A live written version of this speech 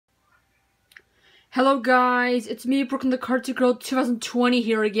Hello guys, it's me, Brooklyn the Cartoon Girl 2020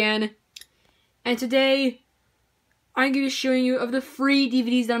 here again. And today, I'm going to be showing you of the free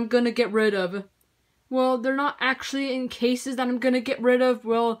DVDs that I'm going to get rid of. Well, they're not actually in cases that I'm going to get rid of.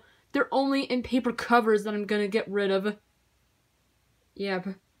 Well, they're only in paper covers that I'm going to get rid of.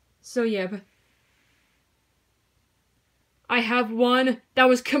 Yep. So, yep. I have one that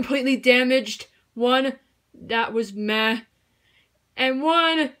was completely damaged, one that was meh, and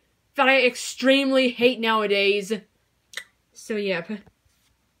one that I extremely hate nowadays. So, yep.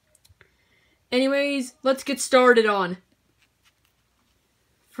 Anyways, let's get started on.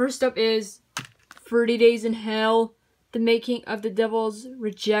 First up is 30 Days in Hell, The Making of the Devil's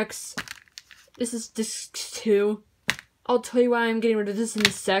Rejects. This is disc 2. I'll tell you why I'm getting rid of this in a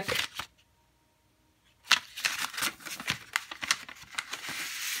sec.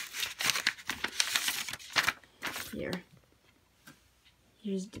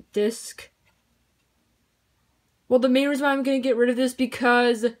 Here's the disc. Well, the main reason why I'm going to get rid of this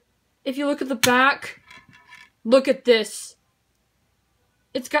because if you look at the back, look at this.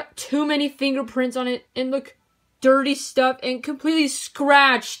 It's got too many fingerprints on it and look dirty stuff and completely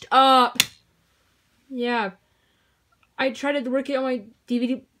scratched up. Yeah. I tried to work it on my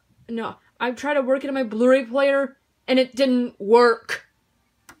DVD. No, I tried to work it on my Blu-ray player and it didn't work.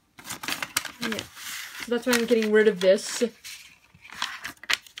 Yeah. So that's why I'm getting rid of this.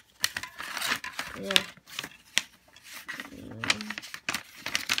 Yeah.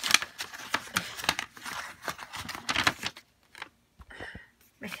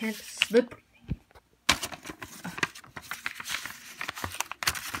 My hand slip.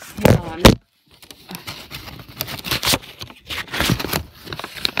 Hang on.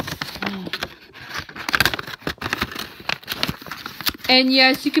 And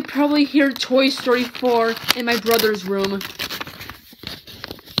yes, you could probably hear Toy Story 4 in my brother's room,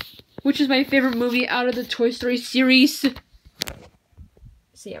 which is my favorite movie out of the Toy Story series.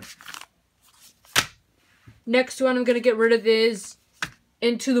 So yeah. Next one I'm gonna get rid of is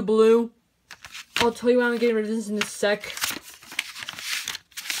Into the Blue. I'll tell you why I'm getting rid of this in a sec.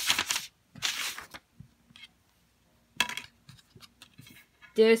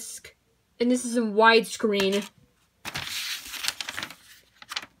 Disc. And this is in widescreen.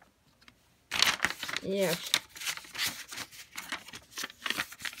 Yeah.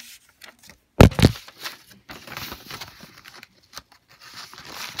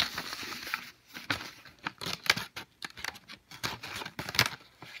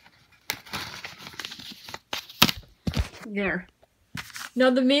 There. Now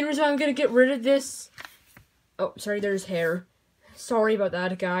the main reason I'm gonna get rid of this... Oh, sorry, there's hair. Sorry about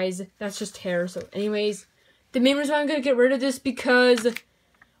that, guys. That's just hair. So anyways, the main reason I'm gonna get rid of this because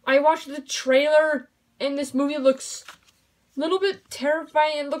I watched the trailer and this movie looks a little bit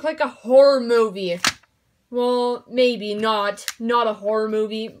terrifying and looked like a horror movie. Well, maybe not. Not a horror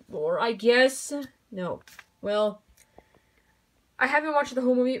movie. Or I guess. No. Well, I haven't watched the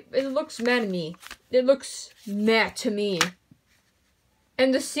whole movie. It looks meh to me. It looks meh to me.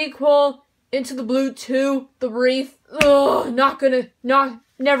 And the sequel, Into the Blue 2, The Wraith, ugh,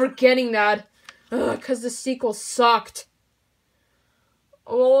 never getting that. Ugh, cause the sequel sucked.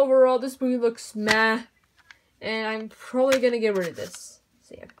 Well, overall, this movie looks meh. And I'm probably gonna get rid of this.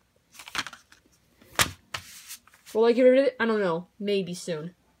 So yeah. Will I get rid of it? I don't know. Maybe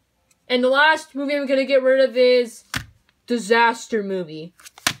soon. And the last movie I'm gonna get rid of is Disaster Movie.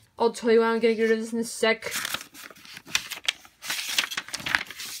 I'll tell you why I'm gonna get rid of this in a sec.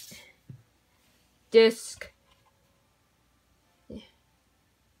 Disc.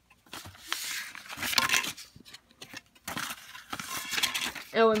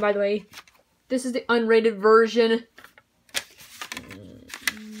 Oh, and by the way, this is the unrated version.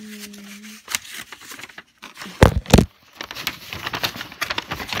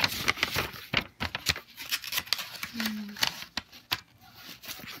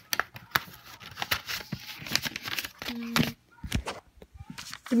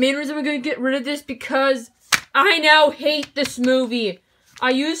 The main reason I'm going to get rid of this because I now hate this movie. I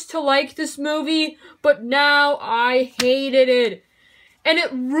used to like this movie, but now I hated it. And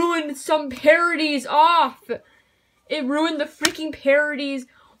it ruined some parodies off. It ruined the freaking parodies.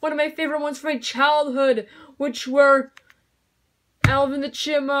 One of my favorite ones from my childhood, which were Alvin the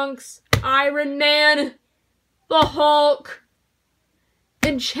Chipmunks, Iron Man, the Hulk,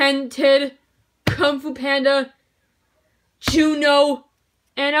 Enchanted, Kung Fu Panda, Juno,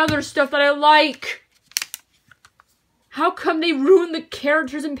 and other stuff that I like. How come they ruined the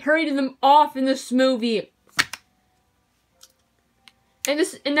characters and parodied them off in this movie? And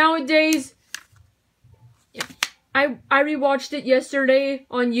nowadays, I rewatched it yesterday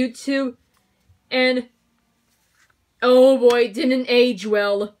on YouTube, And oh boy, it didn't age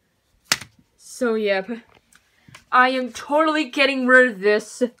well. So yep. I am totally getting rid of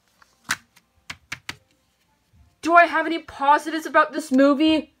this. Do I have any positives about this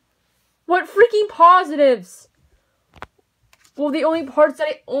movie? What freaking positives? Well, the only parts that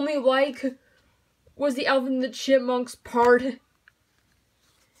I only like was the Alvin and the Chipmunks part.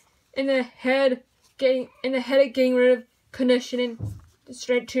 In the head getting rid of conditioning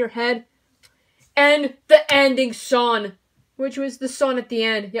straight to your head. And the ending song, which was the song at the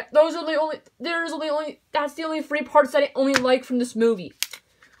end. Yeah, those are that's the only three parts that I only like from this movie.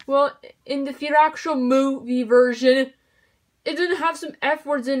 Well, in the theatrical movie version, it didn't have some F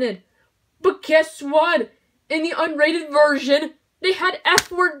words in it. But guess what? In the unrated version, they had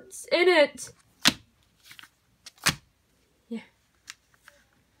F words in it. Yeah.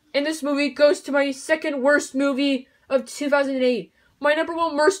 And this movie goes to my second worst movie of 2008. My number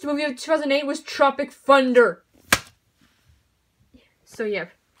one worst movie of 2008 was Tropic Thunder. So yeah.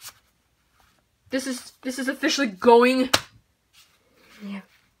 This is officially going. Yeah.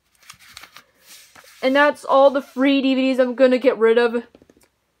 And that's all the free DVDs I'm gonna get rid of.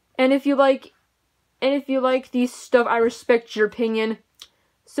 And if you like these stuff, I respect your opinion.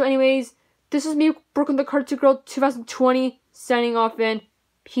 So anyways, this is me, Brooklyn the Cartoon Girl 2020, signing off and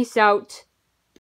peace out.